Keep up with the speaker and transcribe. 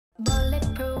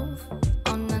Bulletproof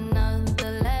on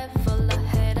another level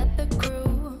ahead of the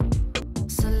crew.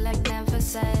 Select never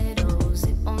settles,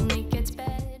 it only gets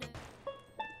better.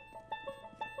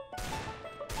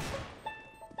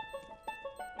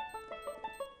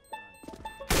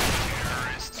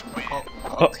 Oh,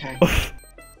 okay.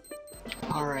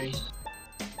 Alright.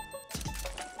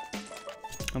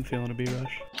 I'm feeling a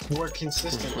B-rush. We're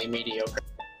consistently mediocre.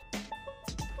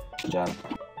 Good job.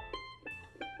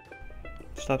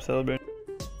 Stop celebrating.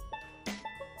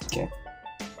 Okay.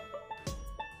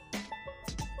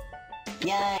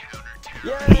 Yay!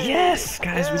 Yes,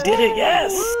 guys, we did it.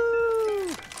 Yes.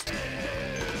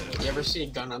 You ever see a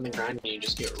gun on the ground and you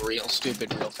just get real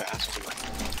stupid real fast? You're like,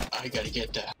 I gotta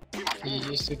get that. You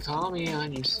used to call me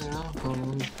on your cell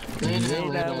phone.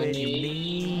 When you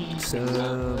need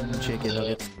some chicken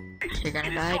nuggets. You're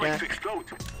gonna die, Duck.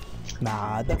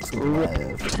 Nah, that's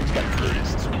left.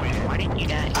 Why didn't you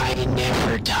die? I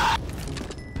never die.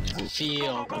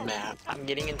 Feel the map. I'm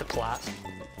getting into class.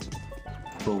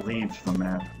 Believe the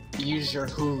map. Use your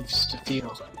hooves to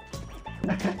feel.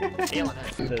 Feeling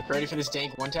it. Ready for this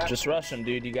dank one tap? Just rush him,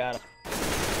 dude. You got him.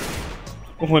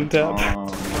 One tap.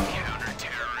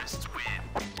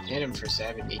 Hit him for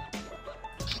 70.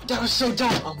 That was so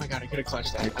dumb! Oh my god, I could've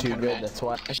clutched that. You're too good. That's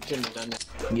why. I shouldn't have done that.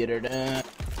 Get her done.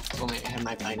 If only I had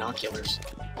my binoculars.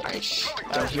 Alright, shh.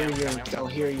 They'll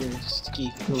hear your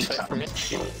ski hooves.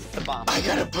 The bomb. I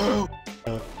gotta poo!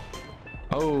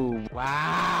 Oh,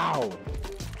 wow!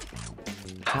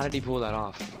 How did he pull that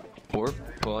off? Or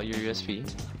pull out your USP,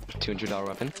 $200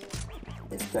 weapon.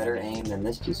 It's better aim than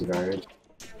this piece of garbage.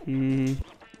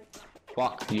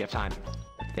 Walk, you have time.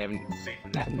 They haven't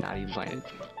not even planted.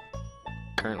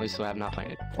 Currently still have not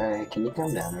planted. Alright, can you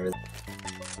come down over there?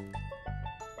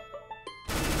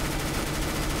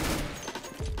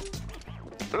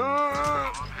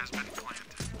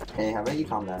 Hey, how about you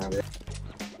calm down over there?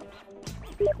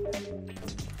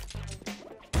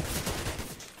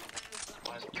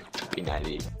 Be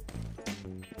 90.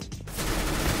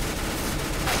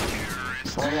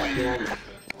 Oh, yeah,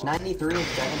 93 and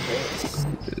 7 hits.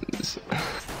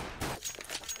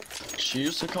 She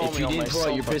used to call If me you on my didn't pull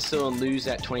out your cell pistol and lose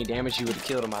that 20 damage, you would have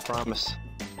killed him, I promise.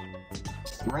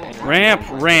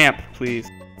 Ramp, please.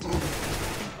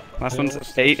 Last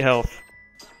one's 8 health.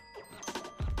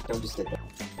 Don't just hit that.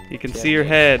 You can see your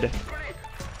head.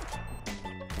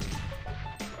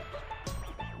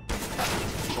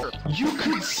 You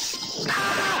could.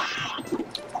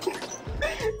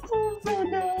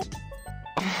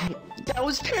 That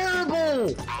was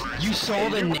terrible! You saw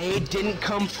the nade didn't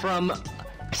come from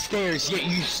stairs, yet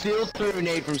you still threw a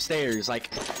nade from stairs. Like,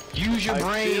 use your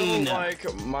brain! I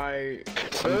feel like my...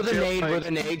 Throw the nade where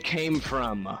the nade came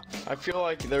from. I feel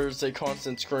like there's a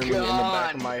constant screaming in the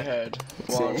back of my head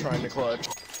while I'm trying to clutch.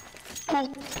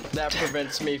 That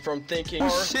prevents me from thinking.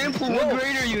 Simple, what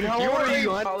grade are you? How old are you?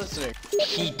 Not listening.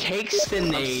 He takes the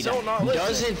nade, still not listening.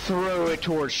 doesn't throw it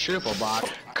towards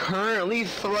Triplebot, currently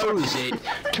throws it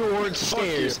towards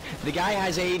stairs. The guy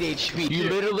has 8 HP. You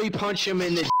literally punch him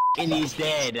in the and he's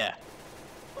dead.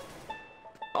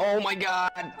 Oh my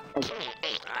god.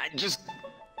 I just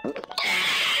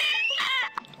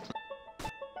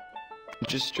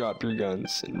drop your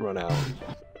guns and run out.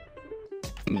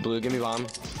 Blue, give me bomb.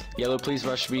 Yellow, please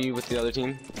rush me with the other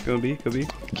team. Go B, go B.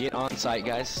 Get on site,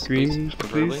 guys. Green,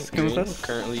 preferably. please come with Green. us.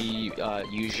 Currently,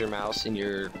 use your mouse and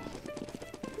your...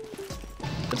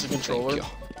 It's a controller. Thank you.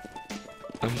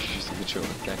 I'm using the controller.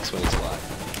 That explains a lot.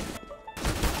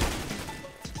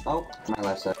 Oh, my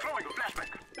left side.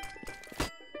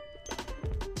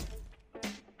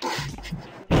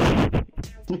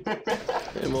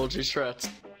 Emoji shreds.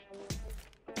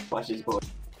 Watch his boy.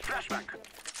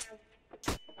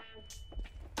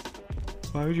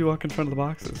 Why would you walk in front of the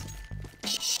boxes?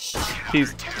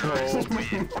 He's. Oh,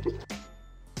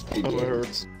 it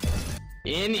hurts.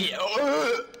 In here.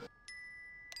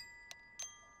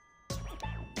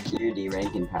 You're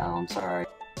D-ranking, pal. I'm sorry.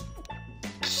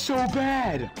 So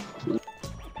bad.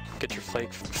 Get your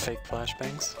fake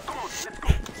flashbangs.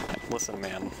 Listen,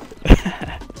 man.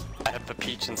 I have the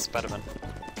peach and Spediman.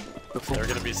 They're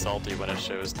gonna be salty when it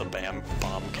shows the bam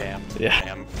bomb cam. Yeah.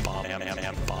 Bam bomb bam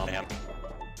bam bomb bam.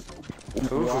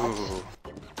 Ooh.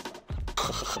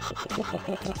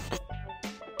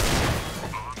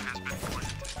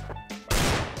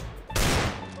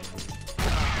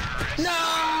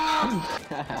 No!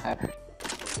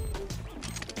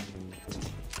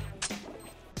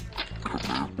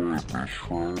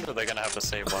 Are they gonna have to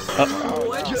save one?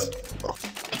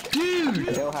 Dude!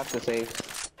 They'll have to save.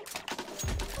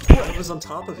 I was on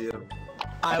top of you.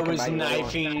 I was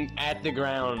knifing at the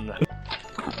ground.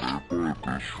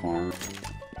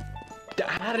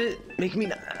 How did it make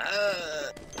me?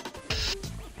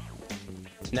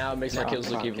 Now it makes my kills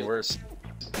look even worse.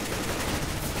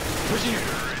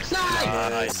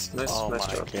 Nice. Oh Nice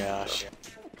my job. gosh.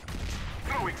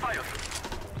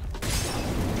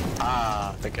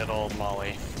 Ah, the good old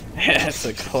Molly. Yeah, it's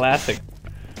a classic.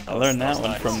 I learned that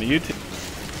one from YouTube.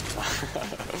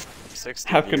 60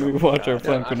 How can we watch our God.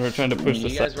 flank when we're trying to push You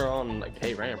the guys side? were on like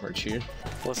A ramp, weren't you?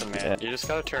 Listen, man, you just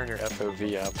gotta turn your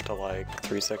FOV up to like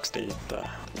 360.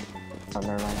 Oh,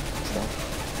 never mind.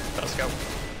 Let's go.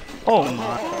 Oh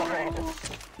my.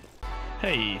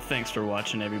 Hey, thanks for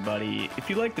watching, everybody. If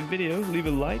you liked the video, leave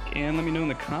a like and let me know in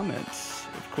the comments.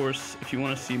 Of course, if you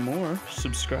want to see more,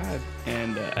 subscribe.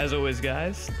 And as always,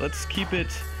 guys, let's keep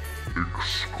it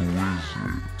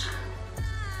exquisite.